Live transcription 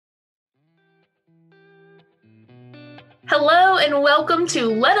Hello and welcome to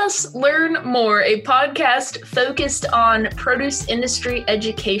Let Us Learn More, a podcast focused on produce industry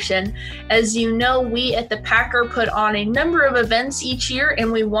education. As you know, we at the Packer put on a number of events each year, and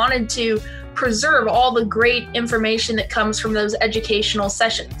we wanted to preserve all the great information that comes from those educational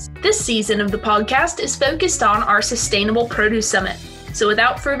sessions. This season of the podcast is focused on our Sustainable Produce Summit. So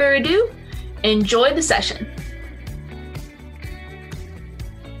without further ado, enjoy the session.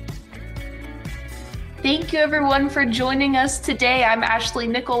 Thank you everyone for joining us today. I'm Ashley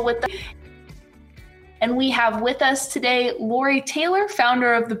Nickel and we have with us today Lori Taylor,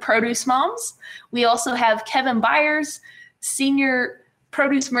 founder of the Produce Moms. We also have Kevin Byers, senior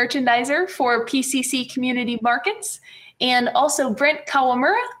produce merchandiser for PCC Community Markets, and also Brent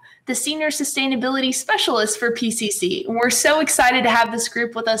Kawamura, the senior sustainability specialist for PCC. And we're so excited to have this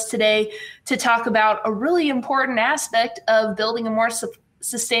group with us today to talk about a really important aspect of building a more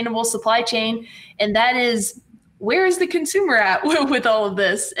sustainable supply chain, and that is, where is the consumer at with all of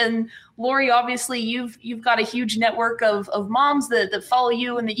this? And Lori, obviously you've got a huge network of moms that follow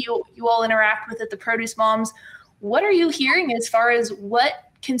you and that you all interact with at the Produce Moms. What are you hearing as far as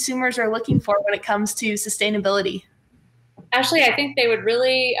what consumers are looking for when it comes to sustainability? Ashley, I think they would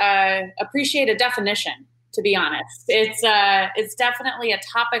really appreciate a definition, to be honest. It's definitely a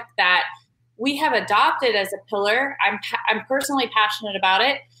topic that we have adopted as a pillar. I'm personally passionate about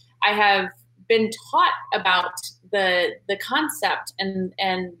it. I have been taught about the concept and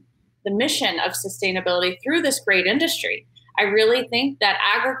the mission of sustainability through this great industry. I really think that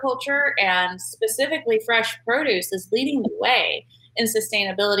agriculture and specifically fresh produce is leading the way in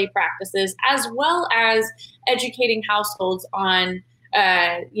sustainability practices, as well as educating households on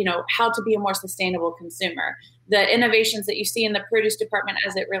how to be a more sustainable consumer. The innovations that you see in the produce department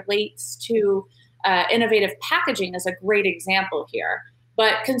as it relates to innovative packaging is a great example here.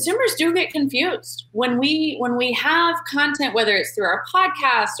 But consumers do get confused when we have content, whether it's through our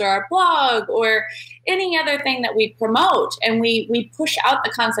podcast or our blog or any other thing that we promote, and we push out the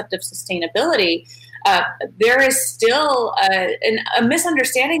concept of sustainability. There is still a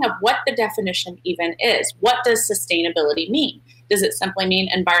misunderstanding of what the definition even is. What does sustainability mean? Does it simply mean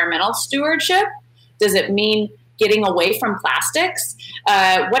environmental stewardship? Does it mean getting away from plastics?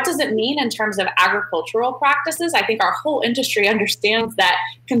 What does it mean in terms of agricultural practices? I think our whole industry understands that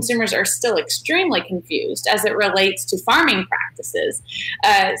consumers are still extremely confused as it relates to farming practices.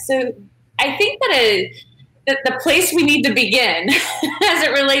 So I think that the place we need to begin as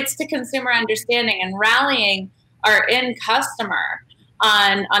it relates to consumer understanding and rallying our end customer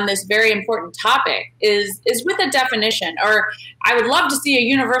on this very important topic is with a definition. Or I would love to see a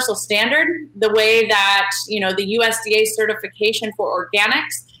universal standard, the way that the USDA certification for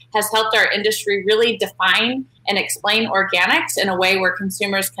organics has helped our industry really define and explain organics in a way where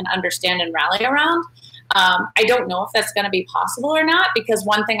consumers can understand and rally around. I don't know if that's going to be possible or not, because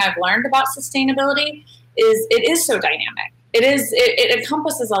one thing I've learned about sustainability is it is so dynamic. It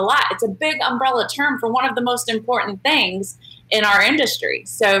encompasses a lot. It's a big umbrella term for one of the most important things in our industry.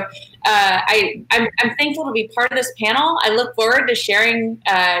 So I'm thankful to be part of this panel. I look forward to sharing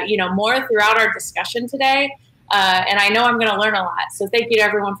more throughout our discussion today. And I know I'm going to learn a lot. So thank you to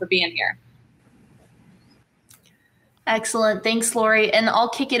everyone for being here. Excellent. Thanks, Lori. And I'll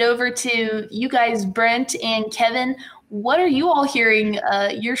kick it over to you guys, Brent and Kevin. What are you all hearing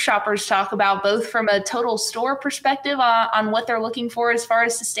your shoppers talk about, both from a total store perspective on what they're looking for as far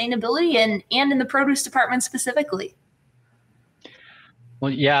as sustainability and in the produce department specifically?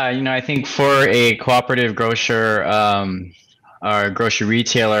 Well, yeah, I think for a cooperative grocer or grocery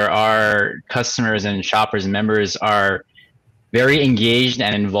retailer, our customers and shoppers and members are very engaged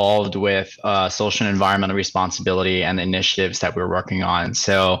and involved with social and environmental responsibility and the initiatives that we're working on.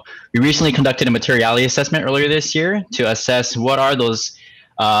 So we recently conducted a materiality assessment earlier this year to assess what are those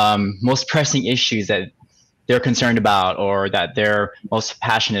most pressing issues that they're concerned about or that they're most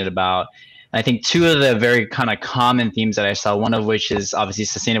passionate about. And I think two of the very kind of common themes that I saw, one of which is obviously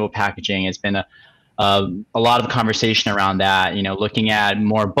sustainable packaging. It's been a lot of conversation around that, looking at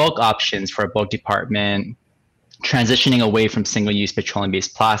more bulk options for a bulk department, transitioning away from single-use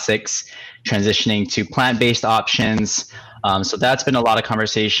petroleum-based plastics, transitioning to plant-based options. So that's been a lot of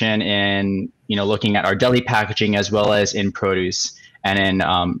conversation in, looking at our deli packaging as well as in produce. And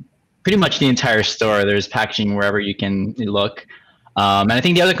in pretty much the entire store, there's packaging wherever you can look. And I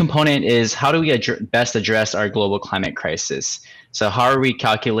think the other component is, how do we best address our global climate crisis? So how are we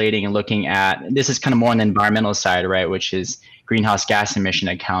calculating and looking at, this is kind of more on the environmental side, right, which is greenhouse gas emission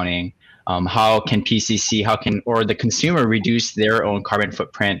accounting. How can PCC, or the consumer reduce their own carbon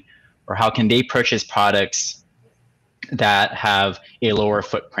footprint, or how can they purchase products that have a lower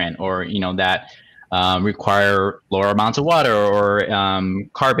footprint, or that require lower amounts of water or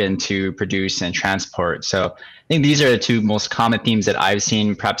carbon to produce and transport. So I think these are the two most common themes that I've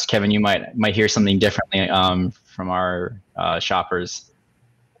seen. Perhaps Kevin, you might hear something differently from our shoppers.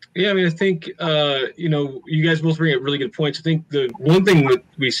 Yeah, I mean, I think, you guys both bring up really good points. I think the one thing that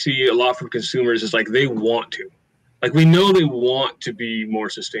we see a lot from consumers is like they want to. Like we know they want to be more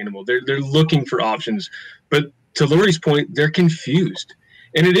sustainable. They're looking for options. But to Lori's point, they're confused.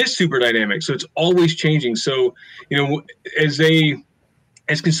 And it is super dynamic. So it's always changing. So, as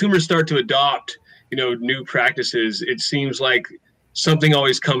consumers start to adopt, new practices, it seems like something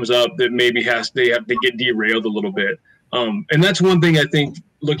always comes up that maybe they have to get derailed a little bit. And that's one thing I think,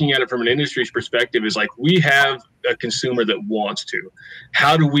 looking at it from an industry's perspective, is like we have a consumer that wants to.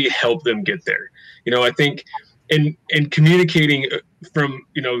 How do we help them get there? I think in communicating from,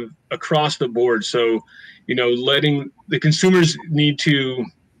 across the board. So, letting the consumers need to,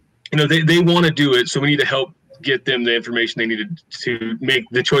 they want to do it. So we need to help get them the information they need to make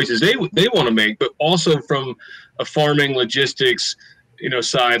the choices they want to make, but also from a farming logistics,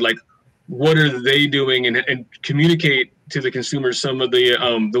 side, like what are they doing, and communicate to the consumers some of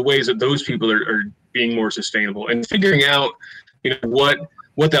the ways that those people are being more sustainable, and figuring out,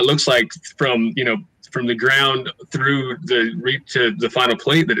 what that looks like from the ground through to the final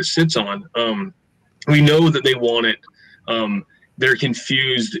plate that it sits on. We know that they want it. They're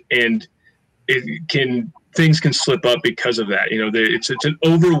confused, and things can slip up because of that. It's an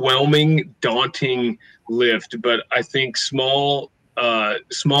overwhelming, daunting lift, but I think small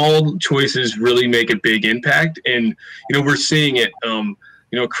choices really make a big impact. And, we're seeing it,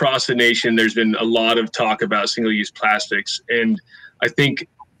 across the nation. There's been a lot of talk about single-use plastics. And I think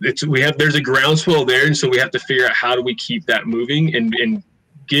there's a groundswell there. And so we have to figure out how do we keep that moving and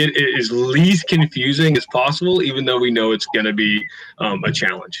get it as least confusing as possible, even though we know it's going to be a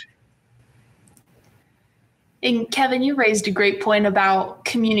challenge. And Kevin, you raised a great point about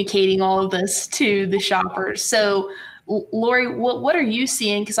communicating all of this to the shoppers. So Lori, what are you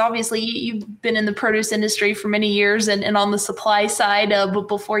seeing? Because obviously you've been in the produce industry for many years and on the supply side, but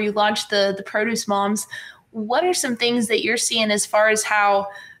before you launched the Produce Moms, what are some things that you're seeing as far as how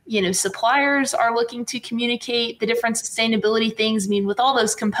suppliers are looking to communicate the different sustainability things? I mean, with all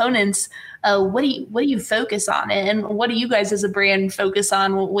those components, what do you focus on, and what do you guys as a brand focus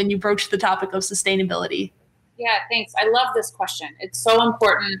on when you broach the topic of sustainability? Yeah, thanks. I love this question. It's so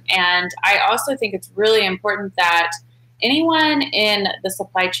important. And I also think it's really important that anyone in the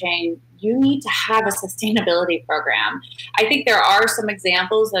supply chain, you need to have a sustainability program. I think there are some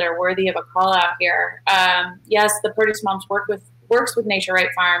examples that are worthy of a call out here. Yes, the Produce Moms works with Nature Right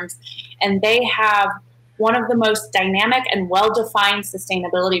Farms, and they have one of the most dynamic and well-defined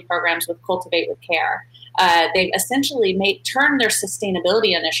sustainability programs with Cultivate with Care. They've essentially turned their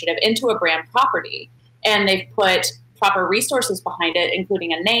sustainability initiative into a brand property, and they've put proper resources behind it,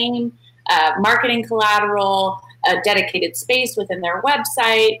 including a name, marketing collateral, a dedicated space within their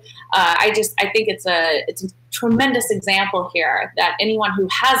website. I think it's a tremendous example here that anyone who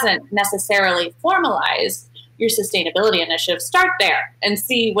hasn't necessarily formalized your sustainability initiative, start there and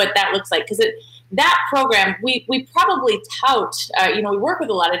see what that looks like. Because that program, we probably tout, we work with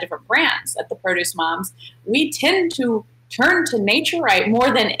a lot of different brands at the Produce Moms. We tend to turn to Nature Right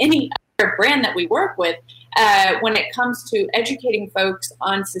more than any other brand that we work with when it comes to educating folks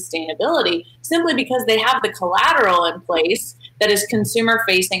on sustainability, simply because they have the collateral in place that is consumer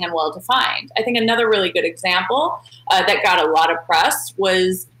facing and well defined. I think another really good example that got a lot of press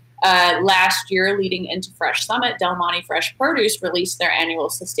was last year, leading into Fresh Summit, Del Monte Fresh Produce released their annual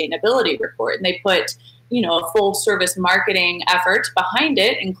sustainability report, and they put, a full service marketing effort behind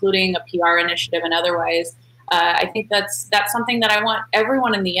it, including a PR initiative and otherwise. I think that's something that I want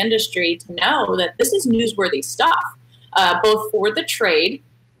everyone in the industry to know, that this is newsworthy stuff, both for the trade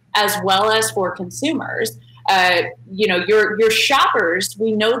as well as for consumers. Your shoppers,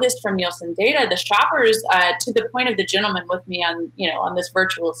 we know this from Nielsen data, the shoppers, to the point of the gentleman with me on this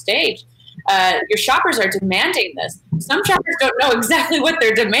virtual stage, your shoppers are demanding this. Some shoppers don't know exactly what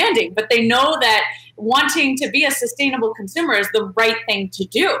they're demanding, but they know that wanting to be a sustainable consumer is the right thing to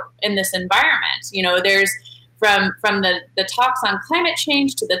do in this environment. There's from the talks on climate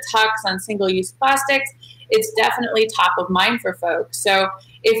change to the talks on single-use plastics, it's definitely top of mind for folks. So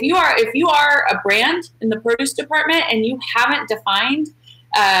if you are a brand in the produce department and you haven't defined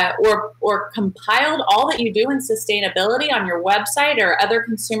or compiled all that you do in sustainability on your website or other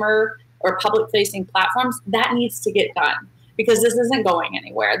consumer or public-facing platforms, that needs to get done, because this isn't going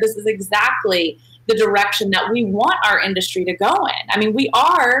anywhere. This is exactly the direction that we want our industry to go in. I mean, we're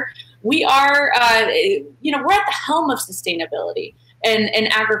at the helm of sustainability, in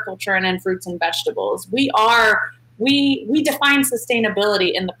agriculture and in fruits and vegetables. We define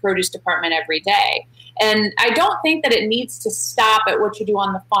sustainability in the produce department every day. And I don't think that it needs to stop at what you do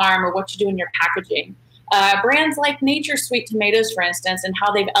on the farm or what you do in your packaging. Brands like Nature Sweet Tomatoes, for instance, and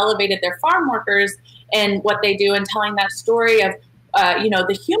how they've elevated their farm workers and what they do, and telling that story of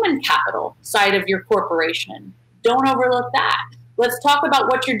the human capital side of your corporation. Don't overlook that. Let's talk about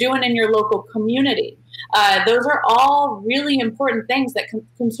what you're doing in your local community. Those are all really important things that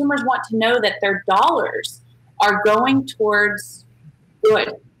consumers want to know, that their dollars are going towards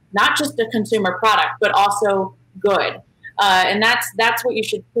good, not just a consumer product, but also good. And that's what you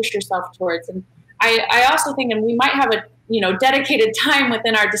should push yourself towards. And I also think, and we might have a dedicated time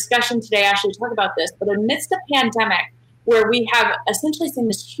within our discussion today, Ashley, to talk about this, but amidst a pandemic where we have essentially seen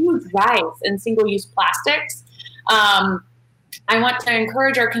this huge rise in single-use plastics, I want to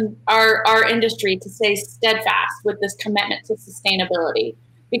encourage our industry to stay steadfast with this commitment to sustainability,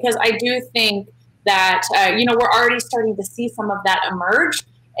 because I do think that we're already starting to see some of that emerge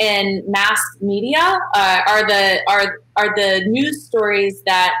in mass media. Are the news stories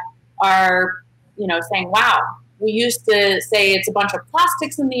that are saying, wow, we used to say it's a bunch of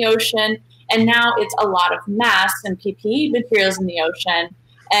plastics in the ocean, and now it's a lot of masks and PPE materials in the ocean.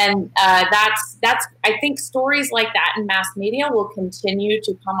 And that's I think stories like that in mass media will continue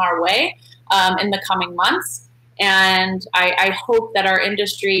to come our way in the coming months. And I hope that our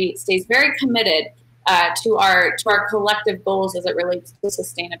industry stays very committed to our collective goals as it relates to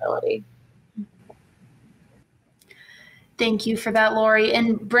sustainability. Thank you for that, Lori.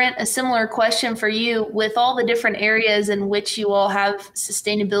 And Brent, a similar question for you. With all the different areas in which you all have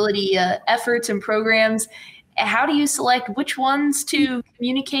sustainability efforts and programs, how do you select which ones to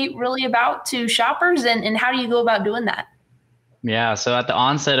communicate really about to shoppers, and how do you go about doing that? Yeah, so at the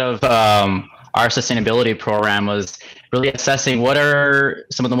onset of our sustainability program was really assessing what are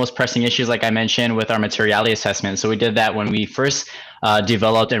some of the most pressing issues, like I mentioned, with our materiality assessment. So we did that when we first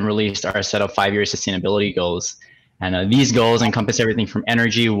developed and released our set of 5-year sustainability goals. And these goals encompass everything from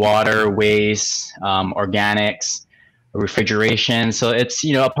energy, water, waste, organics, refrigeration. So it's,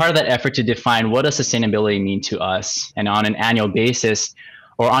 a part of that effort to define what does sustainability mean to us, and on an annual basis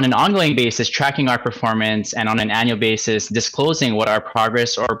or on an ongoing basis, tracking our performance, and on an annual basis, disclosing what our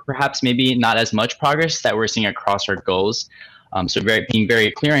progress, or perhaps maybe not as much progress, that we're seeing across our goals. So being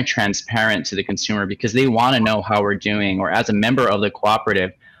very clear and transparent to the consumer, because they want to know how we're doing, or as a member of the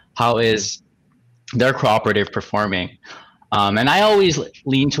cooperative, how is their cooperative performing. And I always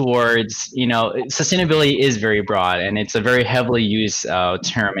lean towards, sustainability is very broad, and it's a very heavily used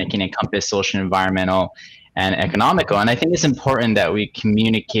term. It can encompass social, environmental, and economical. And I think it's important that we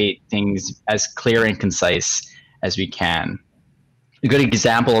communicate things as clear and concise as we can. A good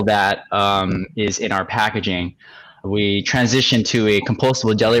example of that is in our packaging. We transitioned to a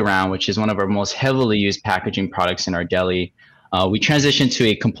compostable deli round, which is one of our most heavily used packaging products in our deli. We transitioned to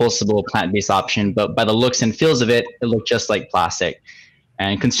a compostable plant-based option, but by the looks and feels of it, it looked just like plastic.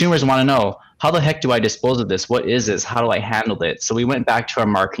 And consumers want to know, how the heck do I dispose of this? What is this? How do I handle it? So we went back to our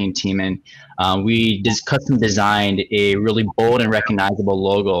marketing team, and we just custom designed a really bold and recognizable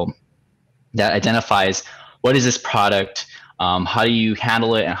logo that identifies what is this product, how do you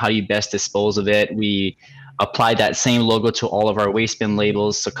handle it, and how do you best dispose of it. We applied that same logo to all of our waste bin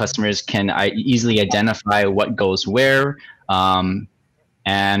labels so customers can easily identify what goes where.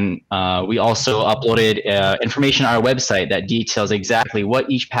 And we also uploaded information on our website that details exactly what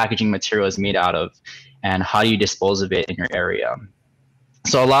each packaging material is made out of and how do you dispose of it in your area.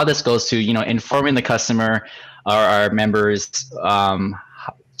 So a lot of this goes to, informing the customer or our members,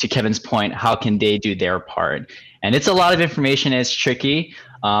 to Kevin's point, how can they do their part? And it's a lot of information. It's tricky.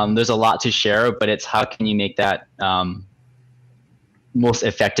 There's a lot to share, but it's how can you make that most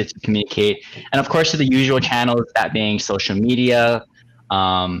effective to communicate. And of course, the usual channels, that being social media.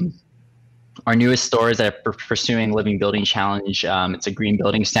 Our newest store is that are pursuing Living Building Challenge. It's a green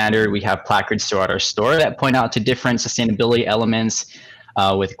building standard. We have placards throughout our store that point out to different sustainability elements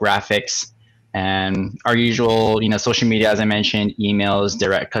with graphics. And our usual, social media, as I mentioned, emails,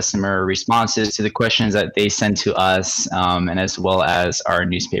 direct customer responses to the questions that they send to us, and as well as our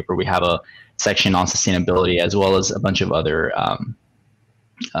newspaper. We have a section on sustainability, as well as a bunch of other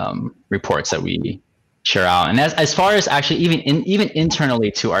reports that we share out. And as far as actually even internally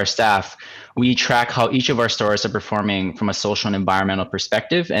to our staff, we track how each of our stores are performing from a social and environmental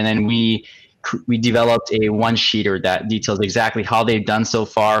perspective. And then we developed a one-sheeter that details exactly how they've done so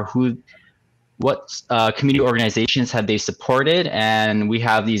far, what community organizations have they supported. And we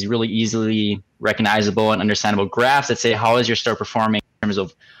have these really easily recognizable and understandable graphs that say, how is your store performing in terms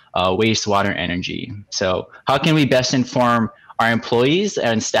of waste, water, and energy? So how can we best inform our employees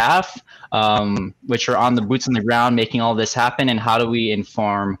and staff, which are on the boots on the ground, making all this happen, and how do we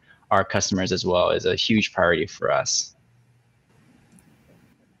inform our customers as well is a huge priority for us.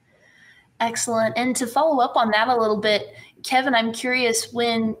 Excellent. And to follow up on that a little bit, Kevin, I'm curious,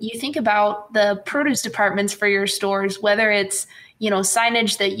 when you think about the produce departments for your stores, whether it's,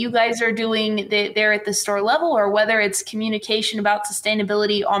 signage that you guys are doing there at the store level, or whether it's communication about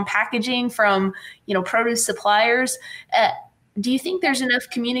sustainability on packaging from, produce suppliers, do you think there's enough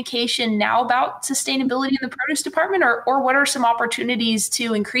communication now about sustainability in the produce department, or what are some opportunities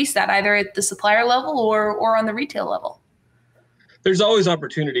to increase that either at the supplier level or on the retail level? There's always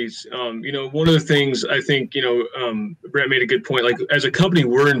opportunities. One of the things I think, Brett made a good point, like as a company,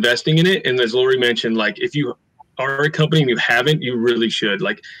 we're investing in it. And as Lori mentioned, like if you are a company and you haven't, you really should.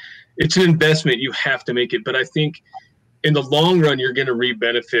 Like it's an investment, you have to make it. But I think in the long run, you're going to reap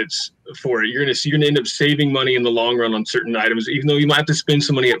benefits for it. You're going to end up saving money in the long run on certain items, even though you might have to spend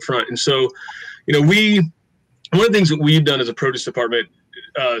some money up front. And so, one of the things that we've done as a produce department,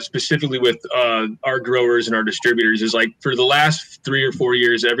 specifically with our growers and our distributors, is like for the last 3 or 4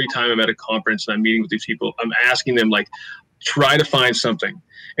 years, every time I'm at a conference and I'm meeting with these people, I'm asking them, like, try to find something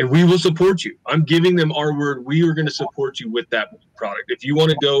and we will support you. I'm giving them our word. We are going to support you with that product. If you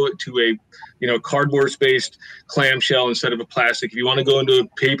want to go to a cardboard spaced clamshell instead of a plastic, if you want to go into a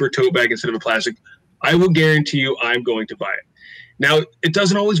paper tote bag instead of a plastic, I will guarantee you I'm going to buy it. Now, it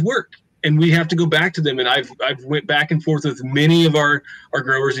doesn't always work. And we have to go back to them. And I've went back and forth with many of our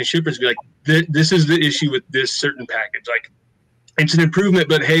growers and shippers, be like, this is the issue with this certain package. Like, it's an improvement,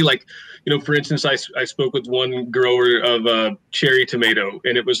 but hey, like, for instance, I spoke with one grower of cherry tomato,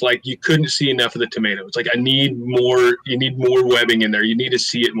 and it was like, you couldn't see enough of the tomato. It's like, you need more webbing in there. You need to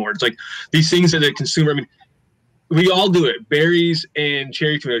see it more. It's like these things that a consumer, we all do it. Berries and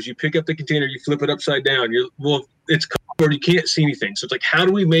cherry tomatoes, you pick up the container, you flip it upside down. It's covered, you can't see anything. So it's like, how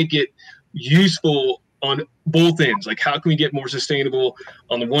do we make it useful on both ends? Like, how can we get more sustainable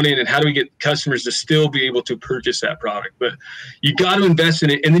on the one end, and how do we get customers to still be able to purchase that product? But you got to invest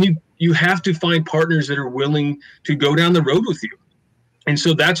in it, and then you have to find partners that are willing to go down the road with you. And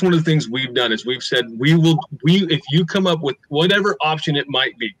so that's one of the things we've done, is we've said, if you come up with whatever option it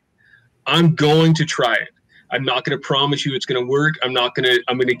might be, I'm going to try it. I'm not going to promise you it's going to work. I'm going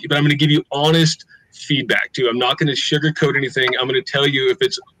to give you honest feedback too. I'm not going to sugarcoat anything. I'm going to tell you if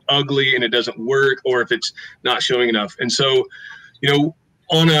it's ugly and it doesn't work, or if it's not showing enough. And so,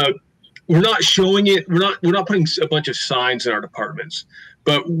 we're not showing it. We're not putting a bunch of signs in our departments,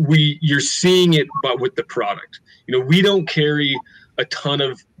 but you're seeing it, but with the product. We don't carry a ton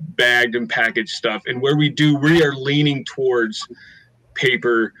of bagged and packaged stuff. And where we do, we are leaning towards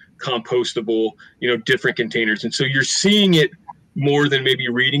paper, compostable, different containers. And so you're seeing it more than maybe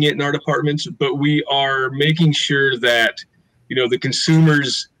reading it in our departments, but we are making sure that, the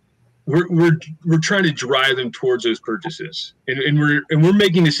consumers, we're trying to drive them towards those purchases, and we're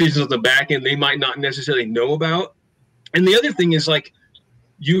making decisions on the back end they might not necessarily know about. And the other thing is, like,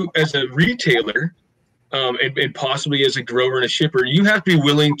 you as a retailer, and possibly as a grower and a shipper, you have to be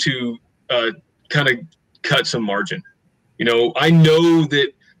willing to kind of cut some margin. I know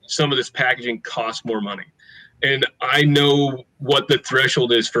that some of this packaging costs more money, and I know what the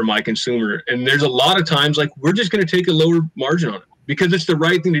threshold is for my consumer. And there's a lot of times, like, we're just going to take a lower margin on it because it's the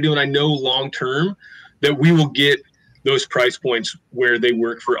right thing to do. And I know long-term that we will get those price points where they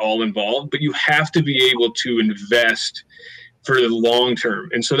work for all involved, but you have to be able to invest for the long term.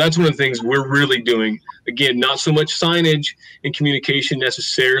 And so that's one of the things we're really doing. Again, not so much signage and communication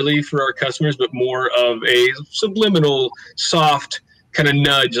necessarily for our customers, but more of a subliminal, soft kind of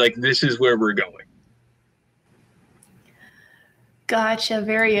nudge, like, this is where we're going. Gotcha.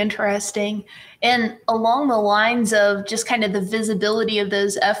 Very interesting. And along the lines of just kind of the visibility of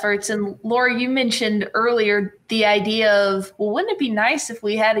those efforts, and Laura, you mentioned earlier the idea of, well, wouldn't it be nice if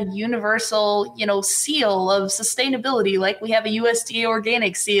we had a universal, seal of sustainability, like we have a USDA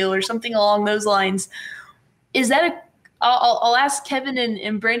organic seal or something along those lines? Is that I'll ask Kevin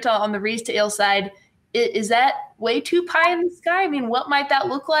and Brent on the retail side, is that way too pie in the sky? I mean, what might that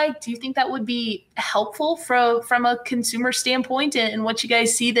look like? Do you think that would be helpful from a consumer standpoint and what you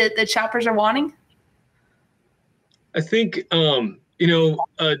guys see that shoppers are wanting? I think,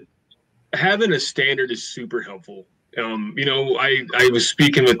 having a standard is super helpful. I was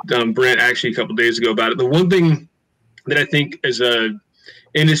speaking with Brent actually a couple of days ago about it. The one thing that I think as a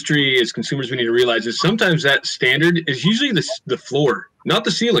industry, as consumers, we need to realize is sometimes that standard is usually the floor, not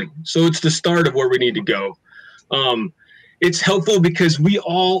the ceiling. So it's the start of where we need to go. it's helpful because we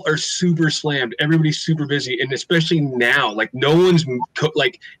all are super slammed. Everybody's super busy. And especially now, like no one's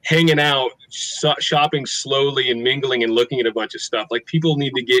like hanging out, shopping slowly and mingling and looking at a bunch of stuff. Like people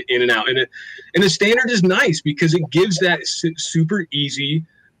need to get in and out. And the standard is nice because it gives that super easy,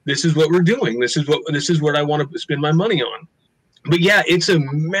 this is what we're doing. This is what I want to spend my money on. But yeah, it's a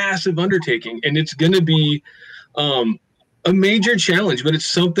massive undertaking and it's going to be a major challenge, but it's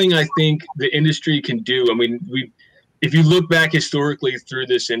something I think the industry can do. I mean, if you look back historically through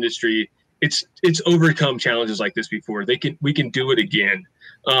this industry, it's overcome challenges like this before. We can do it again.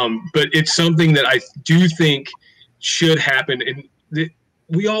 But it's something that I do think should happen. And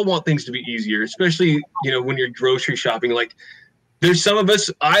we all want things to be easier, especially, when you're grocery shopping. Like there's some of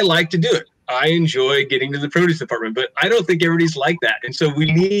us, I like to do it. I enjoy getting to the produce department, but I don't think everybody's like that. And so we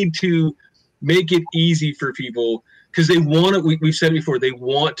need to make it easy for people because they want it. We've said it before, they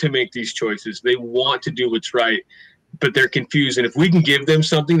want to make these choices. They want to do what's right, but they're confused. And if we can give them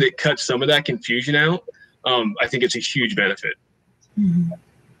something that cuts some of that confusion out, I think it's a huge benefit. Mm-hmm.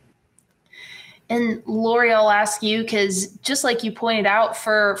 And Lori, I'll ask you, because just like you pointed out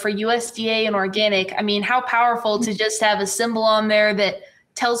for USDA and organic, I mean, how powerful to just have a symbol on there that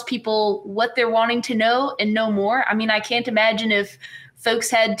tells people what they're wanting to know and know more. I mean, I can't imagine if folks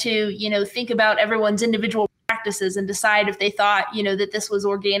had to, think about everyone's individual practices and decide if they thought, that this was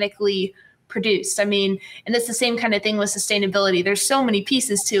organically produced. I mean, and it's the same kind of thing with sustainability. There's so many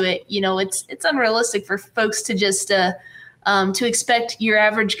pieces to it. It's unrealistic for folks to just to expect your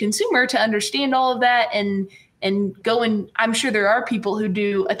average consumer to understand all of that and go. And I'm sure there are people who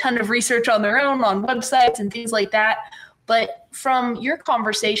do a ton of research on their own on websites and things like that. But from your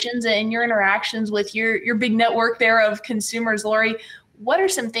conversations and your interactions with your big network there of consumers, Lori, what are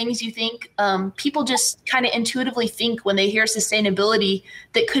some things you think people just kind of intuitively think when they hear sustainability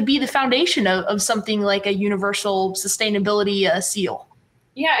that could be the foundation of something like a universal sustainability seal?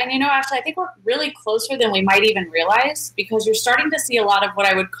 Yeah. And, Ashley, I think we're really closer than we might even realize because you're starting to see a lot of what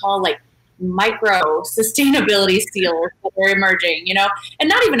I would call like micro sustainability seals that are emerging, and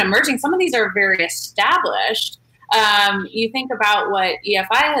not even emerging. Some of these are very established. You think about what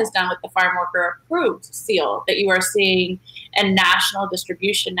EFI has done with the Farm Worker Approved seal that you are seeing in national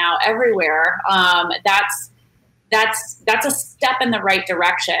distribution now everywhere. That's a step in the right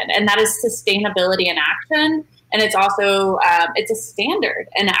direction, and that is sustainability in action. And it's also it's a standard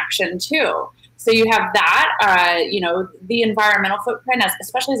in action too. So you have that, the environmental footprint,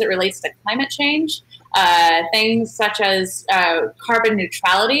 especially as it relates to climate change, things such as carbon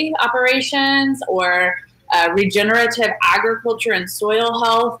neutrality operations or regenerative agriculture and soil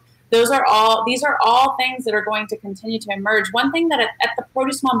health. These are all things that are going to continue to emerge. One thing that at the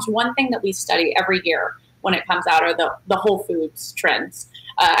Produce Moms, one thing that we study every year when it comes out are the Whole Foods trends.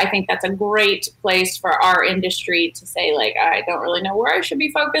 I think that's a great place for our industry to say, like, I don't really know where I should be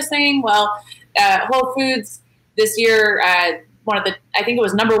focusing. Well, Whole Foods this year, I think it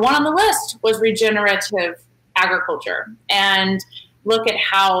was number one on the list was regenerative agriculture. And look at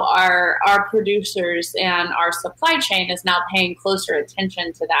how our producers and our supply chain is now paying closer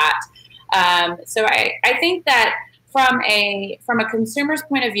attention to that. So I think that from a consumer's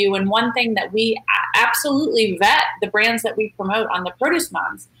point of view, and one thing that we absolutely vet the brands that we promote on the Produce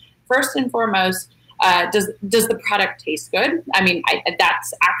Moms, first and foremost, does the product taste good? I mean,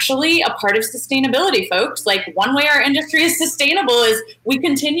 that's actually a part of sustainability, folks. Like one way our industry is sustainable is we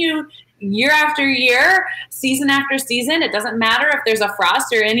continue year after year, season after season. It doesn't matter if there's a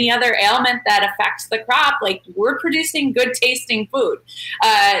frost or any other ailment that affects the crop. Like we're producing good tasting food.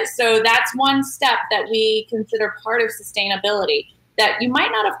 So that's one step that we consider part of sustainability that you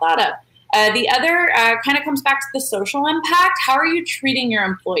might not have thought of. The other kind of comes back to the social impact. How are you treating your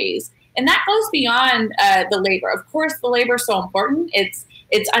employees? And that goes beyond the labor. Of course, the labor is so important. It's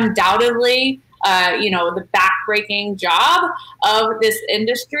undoubtedly the backbreaking job of this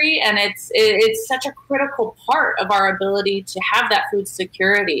industry. And it's such a critical part of our ability to have that food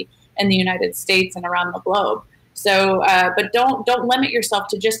security in the United States and around the globe. So, but don't limit yourself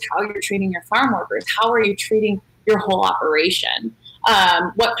to just how you're treating your farm workers. How are you treating your whole operation?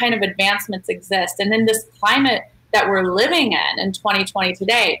 What kind of advancements exist? And in this climate that we're living in 2020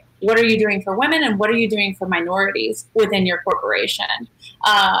 today, what are you doing for women and what are you doing for minorities within your corporation?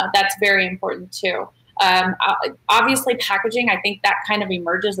 That's very important too. Obviously packaging, I think that kind of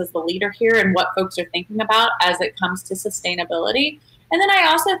emerges as the leader here and what folks are thinking about as it comes to sustainability. And then I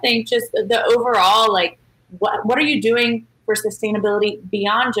also think just the overall, like, what are you doing for sustainability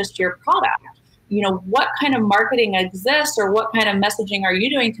beyond just your product? What kind of marketing exists or what kind of messaging are you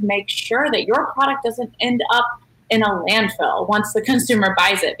doing to make sure that your product doesn't end up in a landfill once the consumer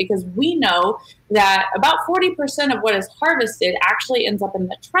buys it, because we know that about 40% of what is harvested actually ends up in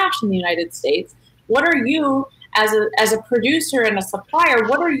the trash in the United States. What are you, as a producer and a supplier,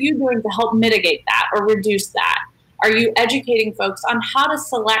 what are you doing to help mitigate that or reduce that? Are you educating folks on how to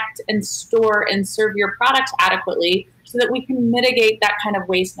select and store and serve your products adequately so that we can mitigate that kind of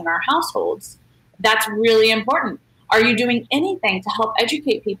waste in our households? That's really important. Are you doing anything to help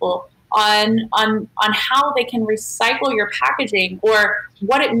educate people on how they can recycle your packaging, or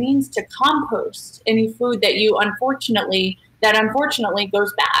what it means to compost any food that unfortunately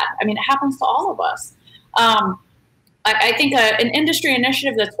goes bad? I mean, it happens to all of us. I think an industry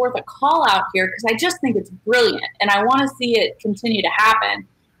initiative that's worth a call out here, because I just think it's brilliant and I want to see it continue to happen,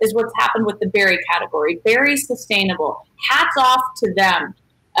 is what's happened with the berry category. Berry sustainable. Hats off to them.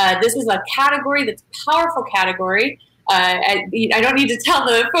 This is a category that's a powerful category. I don't need to tell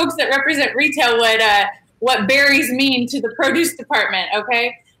the folks that represent retail what berries mean to the produce department,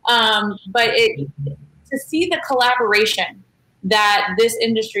 okay? But to see the collaboration that this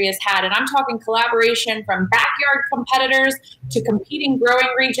industry has had, and I'm talking collaboration from backyard competitors to competing growing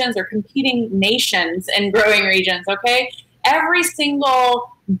regions or competing nations and growing regions, okay? Every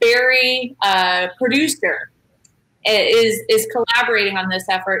single berry producer is collaborating on this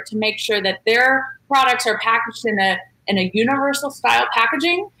effort to make sure that their products are packaged in a universal style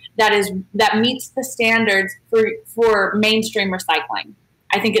packaging that meets the standards for mainstream recycling.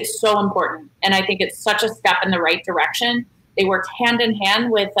 I think it's so important, and I think it's such a step in the right direction. They worked hand in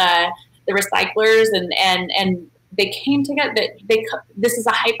hand with the recyclers, and they came together. This is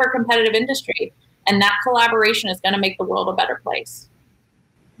a hyper competitive industry, and that collaboration is going to make the world a better place.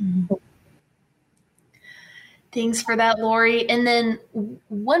 Mm-hmm. Thanks for that, Lori. And then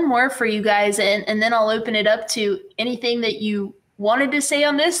one more for you guys, and then I'll open it up to anything that you wanted to say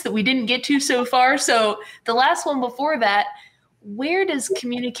on this that we didn't get to so far. So the last one before that, where does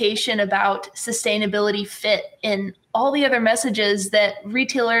communication about sustainability fit in all the other messages that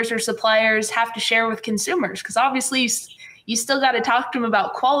retailers or suppliers have to share with consumers? Because obviously you still got to talk to them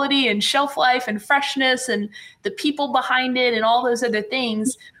about quality and shelf life and freshness and the people behind it and all those other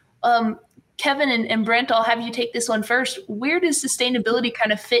things. Kevin and Brent, I'll have you take this one first. Where does sustainability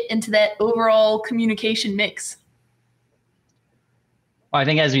kind of fit into that overall communication mix? Well, I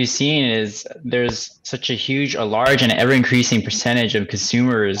think as we've seen is there's such a large and ever increasing percentage of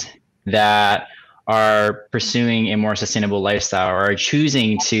consumers that are pursuing a more sustainable lifestyle or are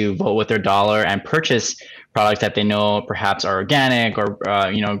choosing to vote with their dollar and purchase products that they know perhaps are organic or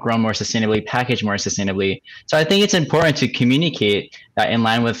grown more sustainably, packaged more sustainably. So I think it's important to communicate that in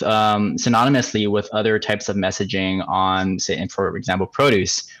line with synonymously with other types of messaging on, say, for example,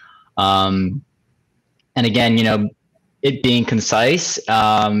 produce. And again, it being concise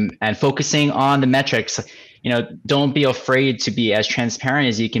and focusing on the metrics. Don't be afraid to be as transparent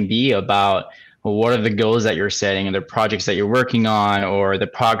as you can be about what are the goals that you're setting and the projects that you're working on or the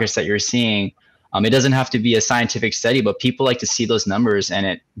progress that you're seeing. It doesn't have to be a scientific study, but people like to see those numbers,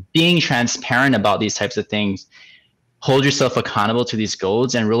 and being transparent about these types of things, hold yourself accountable to these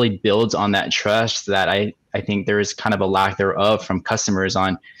goals and really builds on that trust that I think there is kind of a lack thereof from customers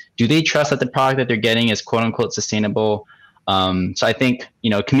on, do they trust that the product that they're getting is quote unquote sustainable? So I think,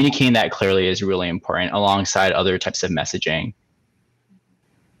 communicating that clearly is really important alongside other types of messaging.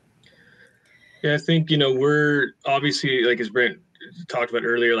 Yeah, I think, we're obviously, like as Brent talked about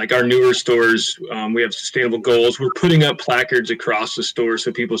earlier, like our newer stores, we have sustainable goals. We're putting up placards across the store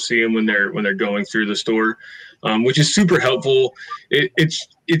so people see them when they're going through the store, which is super helpful. It's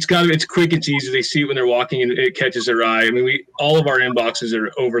quick, it's easy. They see it when they're walking and it catches their eye. I mean, all of our inboxes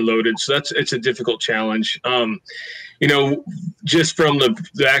are overloaded, so it's a difficult challenge. Just from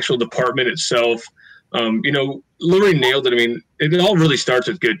the actual department itself, Lori nailed it. I mean, it all really starts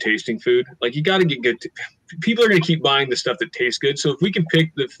with good tasting food. Like, you got to get good. People are going to keep buying the stuff that tastes good. So if we can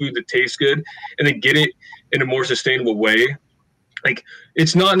pick the food that tastes good and then get it in a more sustainable way, like,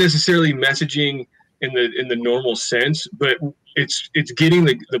 it's not necessarily messaging in the normal sense, but it's getting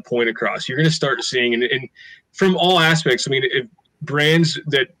the point across. You're going to start seeing, and from all aspects. I mean, if brands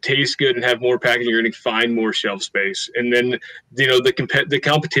that taste good and have more packaging are going to find more shelf space, and then the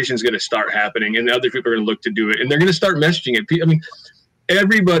competition is going to start happening, and other people are going to look to do it, and they're going to start messaging it. I mean,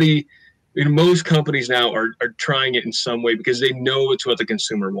 everybody, most companies now are trying it in some way because they know it's what the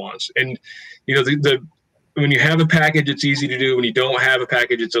consumer wants. And when you have a package, it's easy to do. When you don't have a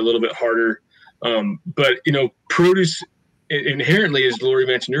package, it's a little bit harder. But produce inherently, as Lori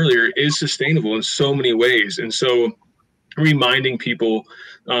mentioned earlier, is sustainable in so many ways, and so reminding people,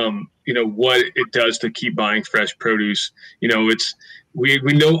 what it does to keep buying fresh produce. We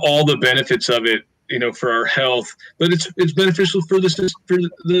know all the benefits of it for our health, but it's beneficial for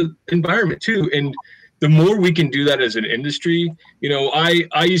the environment too. And the more we can do that as an industry,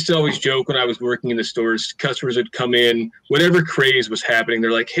 I used to always joke when I was working in the stores, customers would come in, whatever craze was happening.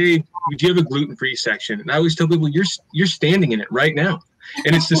 They're like, "Hey, do you have a gluten-free section?" And I always tell people, you're standing in it right now.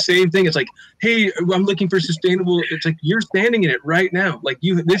 And it's the same thing. It's like, "Hey, I'm looking for sustainable." It's like, you're standing in it right now. Like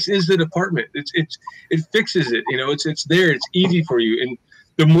this is the department. It fixes it. It's there. It's easy for you. And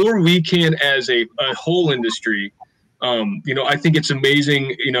the more we can, as a whole industry, I think it's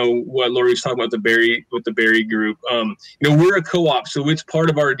amazing, what Lori was talking about with the Berry Group. We're a co-op, so it's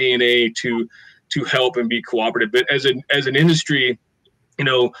part of our DNA to help and be cooperative. But as an industry,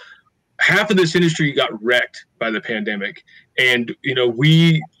 half of this industry got wrecked by the pandemic. And,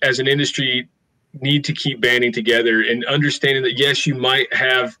 we as an industry need to keep banding together and understanding that, yes, you might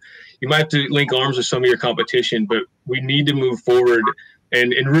have to link arms with some of your competition, but we need to move forward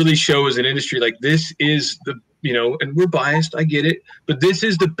and really show as an industry, like, this is and we're biased, I get it, but this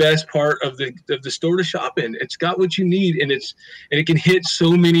is the best part of the store to shop in. It's got what you need, and it can hit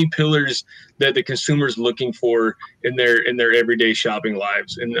so many pillars that the consumer's looking for in their everyday shopping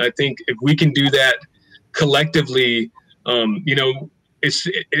lives. And I think if we can do that collectively, it's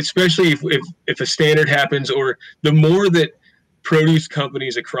especially if a standard happens, or the more that produce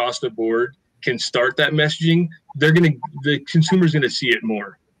companies across the board can start that messaging, the consumer's gonna see it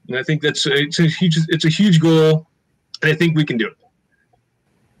more. And I think it's a huge goal, and I think we can do it.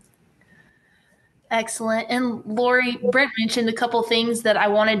 Excellent. And Lori, Brent mentioned a couple things that I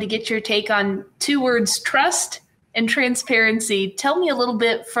wanted to get your take on. 2 words: trust and transparency. Tell me a little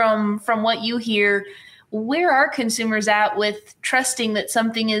bit from what you hear. Where are consumers at with trusting that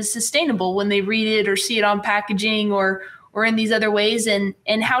something is sustainable when they read it or see it on packaging or in these other ways? And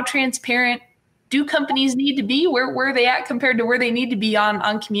how transparent do companies need to be? Where are they at compared to where they need to be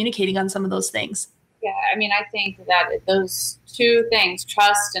on communicating on some of those things? Yeah, I mean, I think that those 2 things,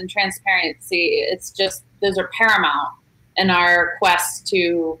 trust and transparency, those are paramount in our quest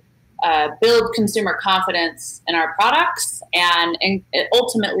to build consumer confidence in our products and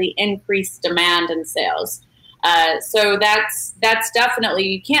ultimately increase demand and sales. So that's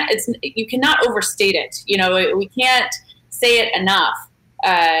definitely, you cannot overstate it. We can't say it enough.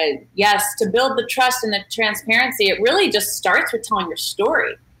 Yes, to build the trust and the transparency, it really just starts with telling your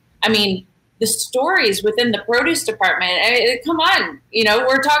story. I mean, the stories within the produce department, come on,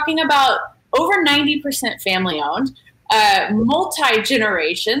 we're talking about over 90% family owned,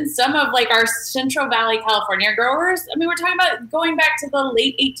 multi-generation, some of like our Central Valley, California growers. I mean, we're talking about going back to the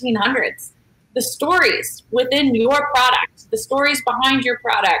late 1800s. The stories within your product, the stories behind your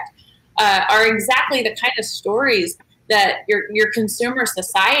product are exactly the kind of stories that your consumer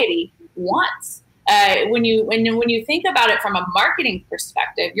society wants. When you think about it from a marketing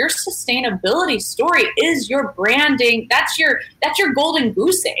perspective, your sustainability story is your branding. That's your golden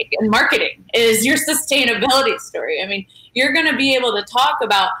goose egg in marketing, is your sustainability story. I mean, you're going to be able to talk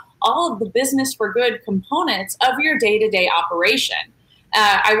about all of the business for good components of your day-to-day operation.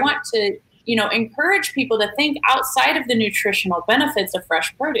 I want to, encourage people to think outside of the nutritional benefits of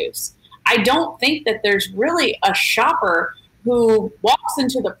fresh produce. I don't think that there's really a shopper who walks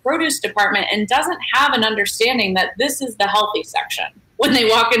into the produce department and doesn't have an understanding that this is the healthy section when they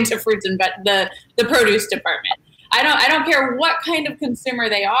walk into fruits and the produce department. I don't care what kind of consumer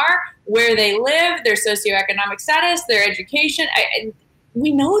they are, where they live, their socioeconomic status, their education.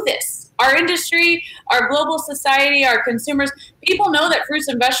 We know this. Our industry, our global society, our consumers, people know that fruits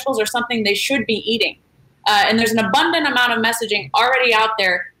and vegetables are something they should be eating. And there's an abundant amount of messaging already out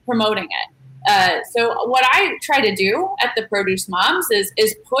there promoting it. So what I try to do at the Produce Moms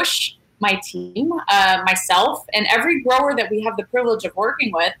is push my team, myself, and every grower that we have the privilege of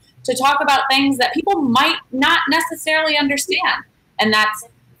working with to talk about things that people might not necessarily understand. And that's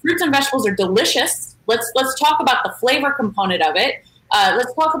fruits and vegetables are delicious. Let's talk about the flavor component of it.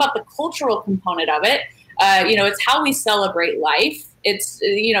 Let's talk about the cultural component of it. It's how we celebrate life. It's,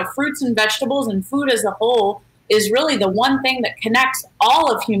 fruits and vegetables and food as a whole is really the one thing that connects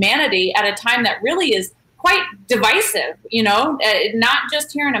all of humanity at a time that really is quite divisive, not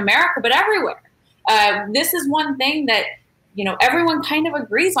just here in America, but everywhere. This is one thing that, everyone kind of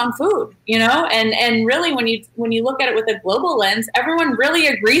agrees on food, and really when you look at it with a global lens, everyone really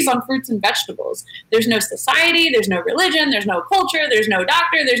agrees on fruits and vegetables. There's no society, there's no religion, there's no culture, there's no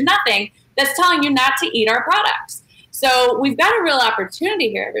doctor, there's nothing that's telling you not to eat our products. So we've got a real opportunity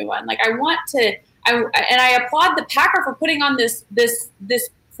here, everyone. Like I applaud the Packer for putting on this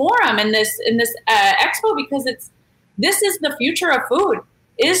forum and this expo, because this is the future of food.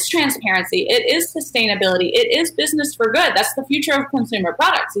 is transparency. It is sustainability. It is business for good. That's the future of consumer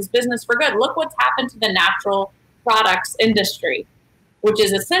products, is business for good. Look what's happened to the natural products industry, which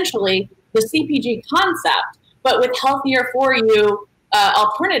is essentially the CPG concept, but with healthier for you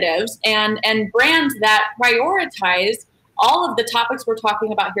alternatives and brands that prioritize all of the topics we're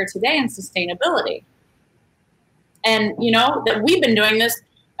talking about here today in sustainability. And, you know, that we've been doing this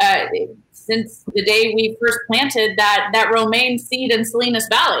since the day we first planted that romaine seed in Salinas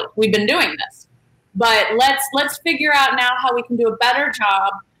Valley. We've been doing this. But let's figure out now how we can do a better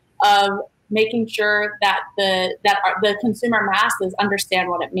job of making sure that the consumer masses understand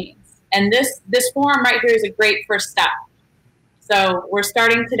what it means. And this forum right here is a great first step. So we're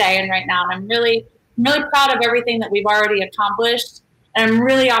starting today and right now, and I'm really proud of everything that we've already accomplished. And I'm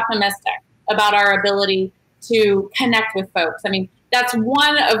really optimistic about our ability to connect with folks. I mean, that's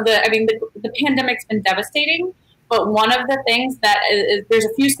one of the pandemic's been devastating, but one of the things that is there's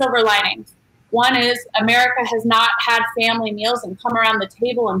a few silver linings. One is America has not had family meals and come around the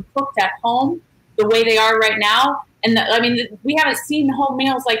table and cooked at home the way they are right now. And we haven't seen home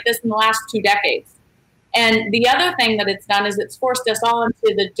meals like this in the last 2 decades. And the other thing that it's done is it's forced us all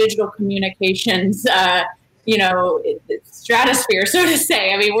into the digital communications, stratosphere, so to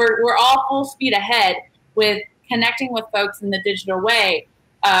say. I mean, we're all full speed ahead with connecting with folks in the digital way,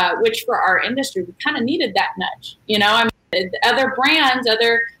 which for our industry, we kind of needed that nudge. You know, I mean, other brands,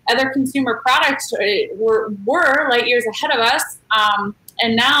 other consumer products were light years ahead of us.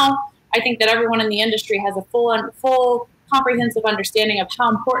 And now I think that everyone in the industry has a full comprehensive understanding of how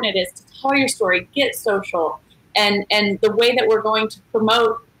important it is to tell your story, get social, and the way that we're going to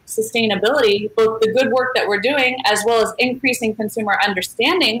promote sustainability, both the good work that we're doing, as well as increasing consumer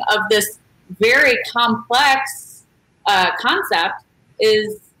understanding of this very complex concept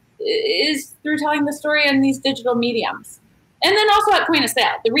is through telling the story in these digital mediums. And then also at point of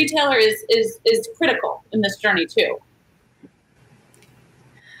sale, the retailer is critical in this journey too.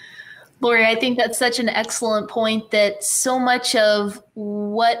 Lori, I think that's such an excellent point, that so much of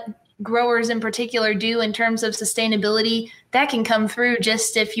what growers in particular do in terms of sustainability, that can come through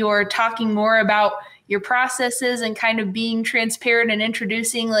just if you're talking more about your processes and kind of being transparent and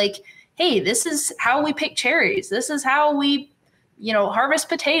introducing like, hey, this is how we pick cherries. This is how we, harvest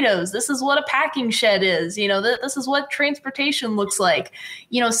potatoes. This is what a packing shed is. This is what transportation looks like.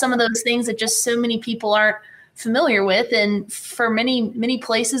 Some of those things that just so many people aren't familiar with. And for many, many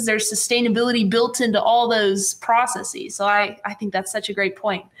places, there's sustainability built into all those processes. So I think that's such a great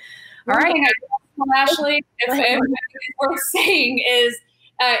point. All right. Ashley, if worth saying is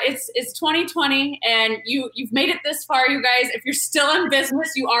it's 2020 and you've made it this far, you guys. If you're still in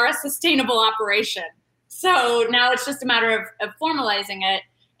business, you are a sustainable operation. So now it's just a matter of formalizing it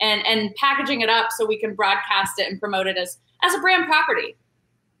and packaging it up so we can broadcast it and promote it as a brand property.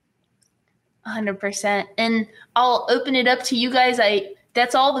 100%. And I'll open it up to you guys.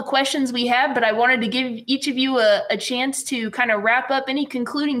 That's all the questions we have, but I wanted to give each of you a chance to kind of wrap up any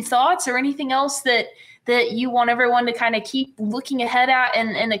concluding thoughts or anything else that you want everyone to kind of keep looking ahead at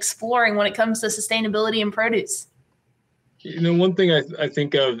and exploring when it comes to sustainability and produce. One thing I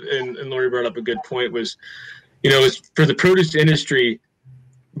think of, and Lori brought up a good point, was, is for the produce industry,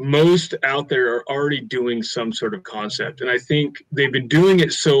 most out there are already doing some sort of concept. And I think they've been doing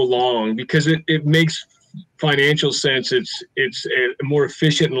it so long because it makes financial sense. It's more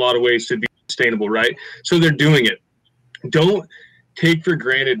efficient in a lot of ways to be sustainable, right? So they're doing it. Don't take for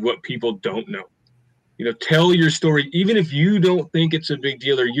granted what people don't know. Tell your story, even if you don't think it's a big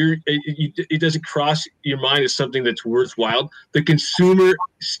deal or it doesn't cross your mind as something that's worthwhile. The consumer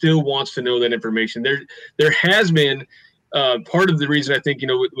still wants to know that information. There has been part of the reason I think,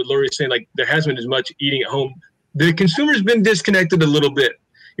 what Lori is saying, like there hasn't been as much eating at home. The consumer's been disconnected a little bit.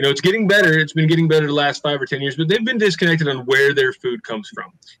 It's getting better. It's been getting better the last 5 or 10 years, but they've been disconnected on where their food comes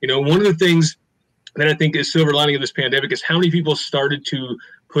from. One of the things that I think is silver lining of this pandemic is how many people started to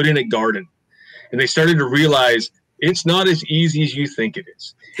put in a garden, and they started to realize it's not as easy as you think it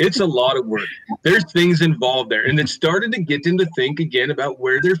is. It's a lot of work. There's things involved there. And it started to get them to think again about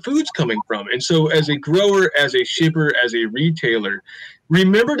where their food's coming from. And so as a grower, as a shipper, as a retailer,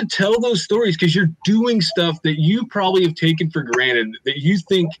 remember to tell those stories, because you're doing stuff that you probably have taken for granted that you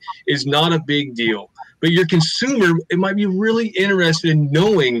think is not a big deal. But your consumer, it might be really interested in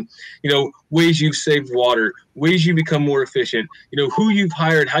knowing, ways you've saved water, ways you become more efficient, who you've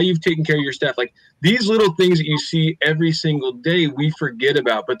hired, how you've taken care of your staff. Like these little things that you see every single day, we forget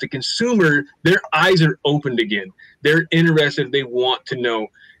about. But the consumer, their eyes are opened again. They're interested. They want to know.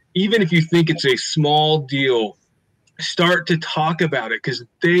 Even if you think it's a small deal, start to talk about it because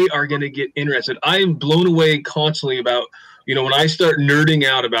they are going to get interested. I am blown away constantly about You know, when I start nerding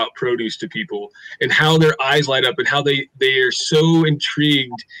out about produce to people and how their eyes light up and how they are so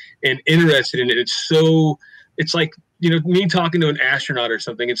intrigued and interested in it, it's like, you know, me talking to an astronaut or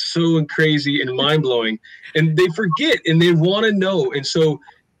something. It's so crazy and mind-blowing, and they forget and they want to know. And so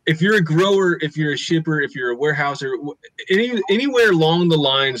if you're a grower, if you're a shipper, if you're a warehouser, anywhere along the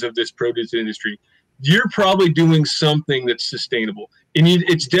lines of this produce industry, you're probably doing something that's sustainable. And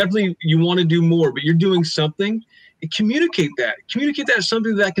it's definitely, you want to do more, but you're doing something. And communicate that to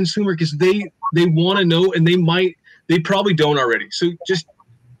something to that consumer, because they want to know, and they probably don't already. So just,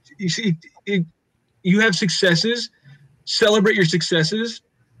 you see, you have successes. Celebrate your successes,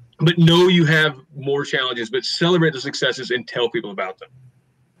 but know you have more challenges, but celebrate the successes and tell people about them.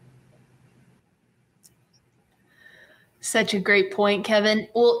 Such a great point, Kevin.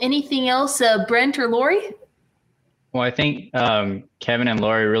 Well, anything else, Brent or Lori? Well, I think Kevin and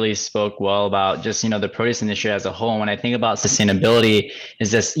Lori really spoke well about just, you know, the produce industry as a whole. When I think about sustainability,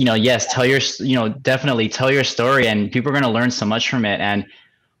 is this, you know, yes, definitely tell your story, and people are going to learn so much from it. And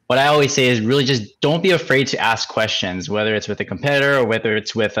what I always say is really just don't be afraid to ask questions, whether it's with a competitor or whether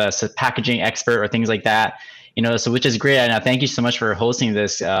it's with a packaging expert or things like that. You know, so which is great. And thank you so much for hosting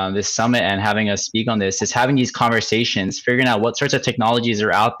this this summit and having us speak on this. Is having these conversations, figuring out what sorts of technologies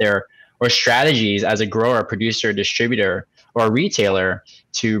are out there or strategies as a grower, producer, distributor, or a retailer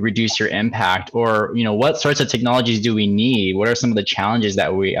to reduce your impact, or, you know, what sorts of technologies do we need? What are some of the challenges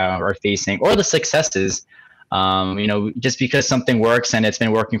that we are facing, or the successes? You know, just because something works and it's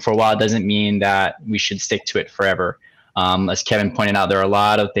been working for a while doesn't mean that we should stick to it forever. As Kevin pointed out, there are a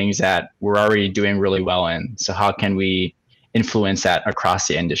lot of things that we're already doing really well in. So how can we influence that across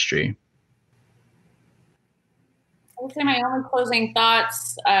the industry? I would say my only closing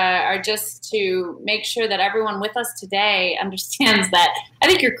thoughts are just to make sure that everyone with us today understands that I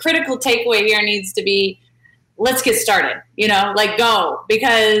think your critical takeaway here needs to be, let's get started, you know, like go,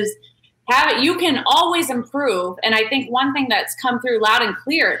 because you can always improve. And I think one thing that's come through loud and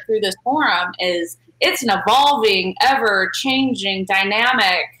clear through this forum is it's an evolving, ever-changing,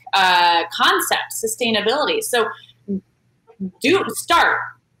 dynamic concept, sustainability. So start.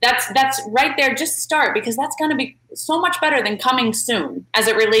 That's right there. Just start, because that's going to be so much better than coming soon as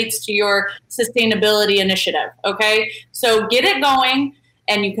it relates to your sustainability initiative. Okay, so get it going,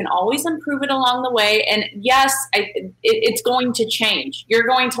 and you can always improve it along the way. And yes, it's going to change. You're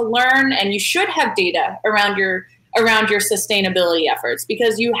going to learn, and you should have data around your sustainability efforts,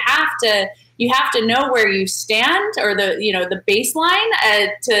 because you have to know where you stand, or the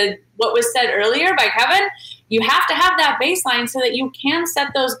baseline to what was said earlier by Kevin. You have to have that baseline so that you can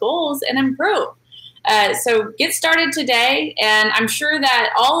set those goals and improve. So get started today. And I'm sure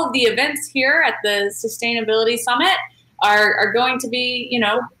that all of the events here at the Sustainability Summit are going to be, you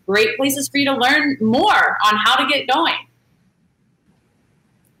know, great places for you to learn more on how to get going.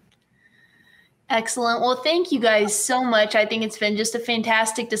 Excellent. Well, thank you guys so much. I think it's been just a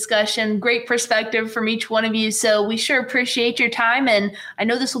fantastic discussion, great perspective from each one of you. So we sure appreciate your time. And I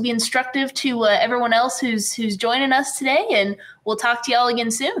know this will be instructive to everyone else who's joining us today. And we'll talk to y'all again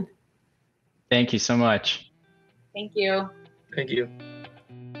soon. Thank you so much. Thank you. Thank you.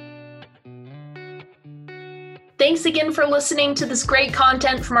 Thanks again for listening to this great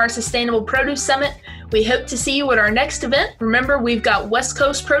content from our Sustainable Produce Summit. We hope to see you at our next event. Remember, we've got West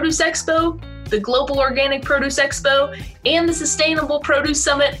Coast Produce Expo, the Global Organic Produce Expo, and the Sustainable Produce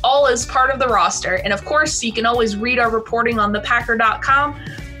Summit, all as part of the roster. And of course, you can always read our reporting on thepacker.com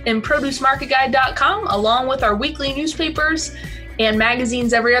and producemarketguide.com, along with our weekly newspapers and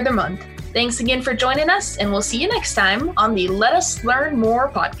magazines every other month. Thanks again for joining us, and we'll see you next time on the Let Us Learn More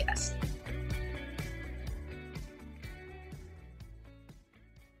podcast.